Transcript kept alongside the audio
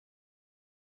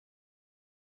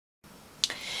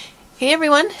Hey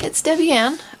everyone, it's Debbie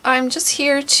Ann. I'm just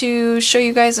here to show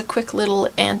you guys a quick little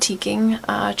antiquing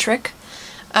trick.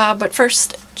 But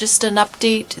first, just an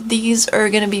update. These are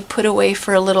going to be put away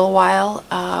for a little while.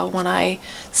 When I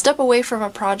step away from a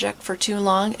project for too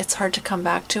long, it's hard to come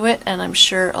back to it, and I'm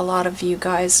sure a lot of you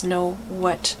guys know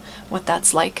what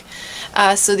that's like.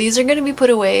 So these are going to be put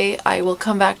away. I will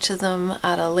come back to them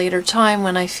at a later time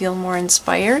when I feel more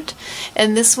inspired.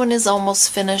 And this one is almost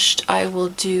finished. I will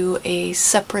do a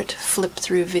separate flip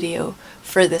through video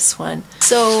for this one.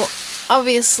 So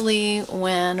obviously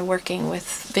when working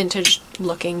with vintage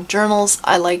looking journals,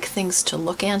 I like things to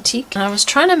look antique. And I was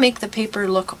trying to make the paper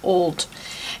look old.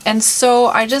 And so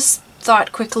I just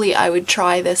thought quickly I would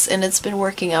try this, and it's been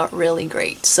working out really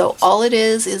great. So all it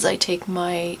is I take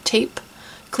my tape,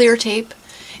 clear tape,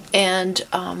 and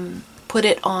put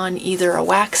it on either a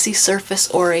waxy surface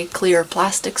or a clear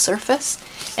plastic surface,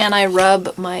 and I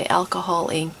rub my alcohol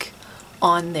ink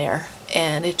on there,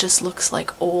 and it just looks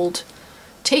like old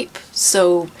tape.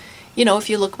 So, you know, if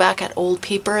you look back at old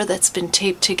paper that's been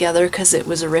taped together because it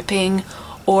was ripping,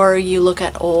 or you look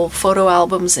at old photo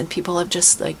albums and people have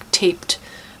just like taped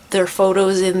their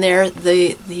photos in there,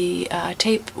 the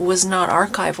tape was not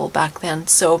archival back then,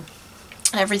 so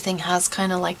everything has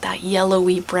kind of like that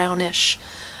yellowy brownish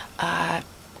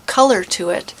color to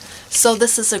it. So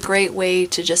this is a great way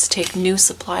to just take new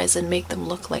supplies and make them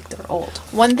look like they're old.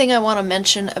 One thing I want to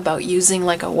mention about using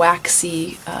like a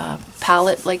waxy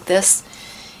palette like this,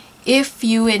 if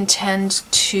you intend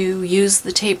to use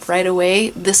the tape right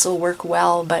away, this will work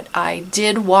well, but I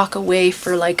did walk away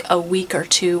for like a week or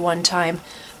two one time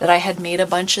that I had made a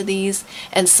bunch of these,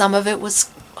 and some of it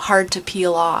was hard to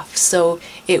peel off, so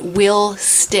it will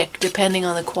stick depending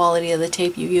on the quality of the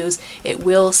tape you use. It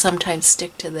will sometimes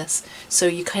stick to this, so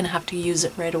you kind of have to use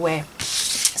it right away.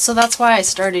 So that's why I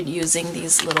started using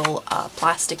these little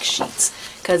plastic sheets,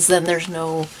 because then there's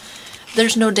no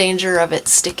danger of it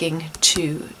sticking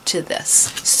to this.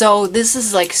 So this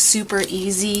is like super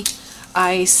easy.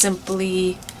 I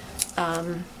simply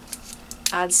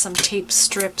add some tape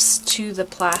strips to the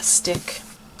plastic.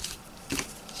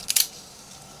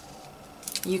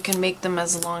 You can make them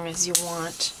as long as you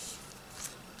want,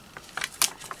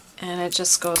 and it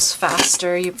just goes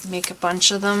faster. You make a bunch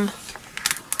of them.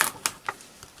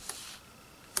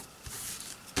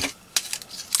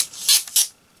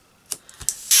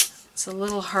 It's a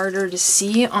little harder to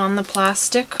see on the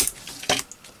plastic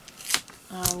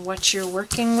what you're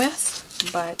working with,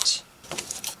 but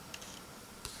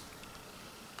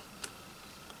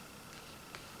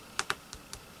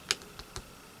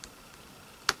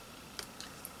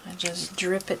I just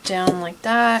drip it down like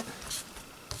that.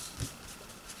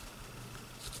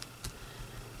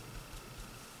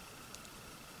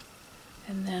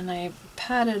 And then I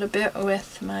pat it a bit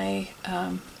with my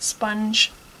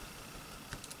sponge.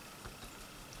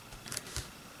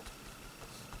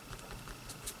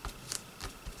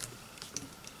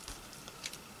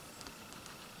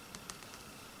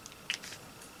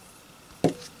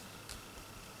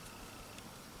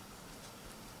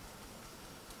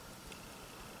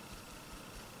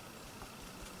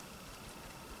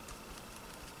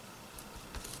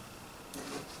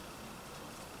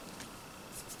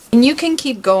 And you can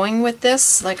keep going with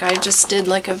this, like I just did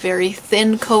like a very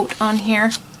thin coat on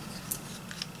here.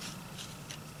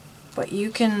 But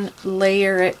you can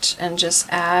layer it and just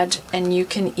add, and you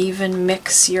can even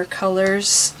mix your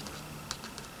colors.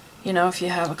 You know, if you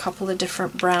have a couple of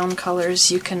different brown colors,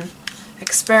 you can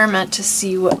experiment to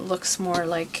see what looks more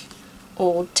like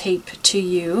old tape to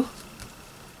you.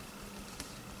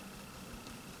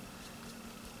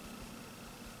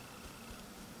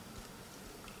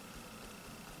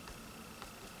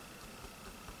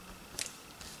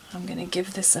 I'm going to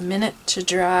give this a minute to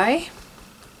dry.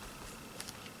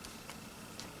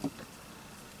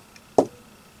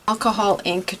 Alcohol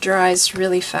ink dries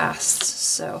really fast,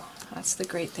 so that's the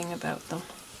great thing about them.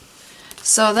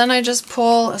 So then I just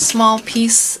pull a small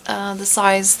piece the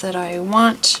size that I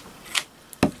want,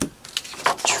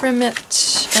 trim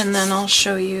it, and then I'll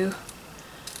show you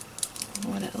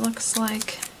what it looks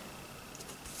like.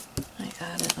 I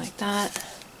add it like that.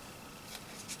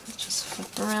 Just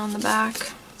flip around the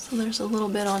back. So there's a little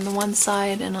bit on the one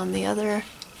side and on the other.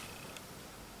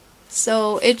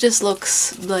 So it just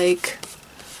looks like,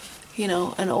 you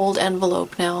know, an old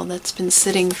envelope now that's been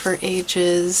sitting for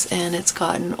ages and it's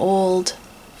gotten old.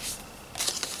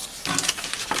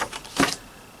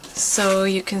 So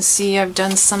you can see I've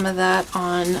done some of that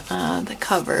on the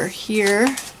cover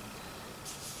here.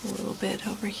 A little bit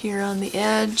over here on the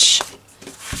edge.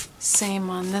 Same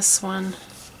on this one.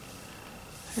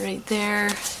 Right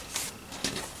there.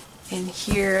 In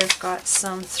here I've got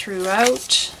some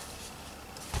throughout.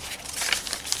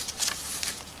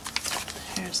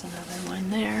 There's another one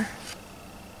there.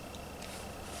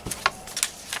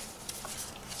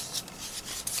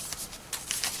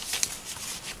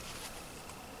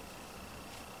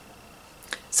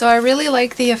 So I really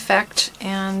like the effect,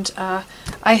 and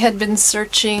I had been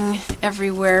searching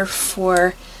everywhere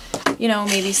for, you know,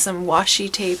 maybe some washi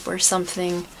tape or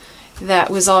something that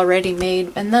was already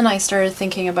made, and then I started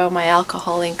thinking about my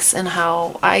alcohol inks and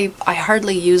how I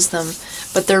hardly use them,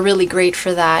 but they're really great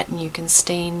for that, and you can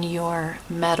stain your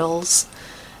metals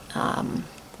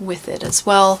with it as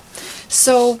well.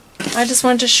 So I just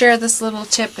wanted to share this little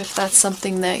tip if that's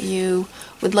something that you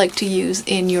would like to use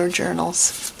in your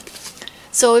journals.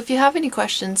 So if you have any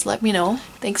questions, let me know.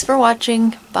 Thanks for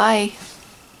watching. Bye.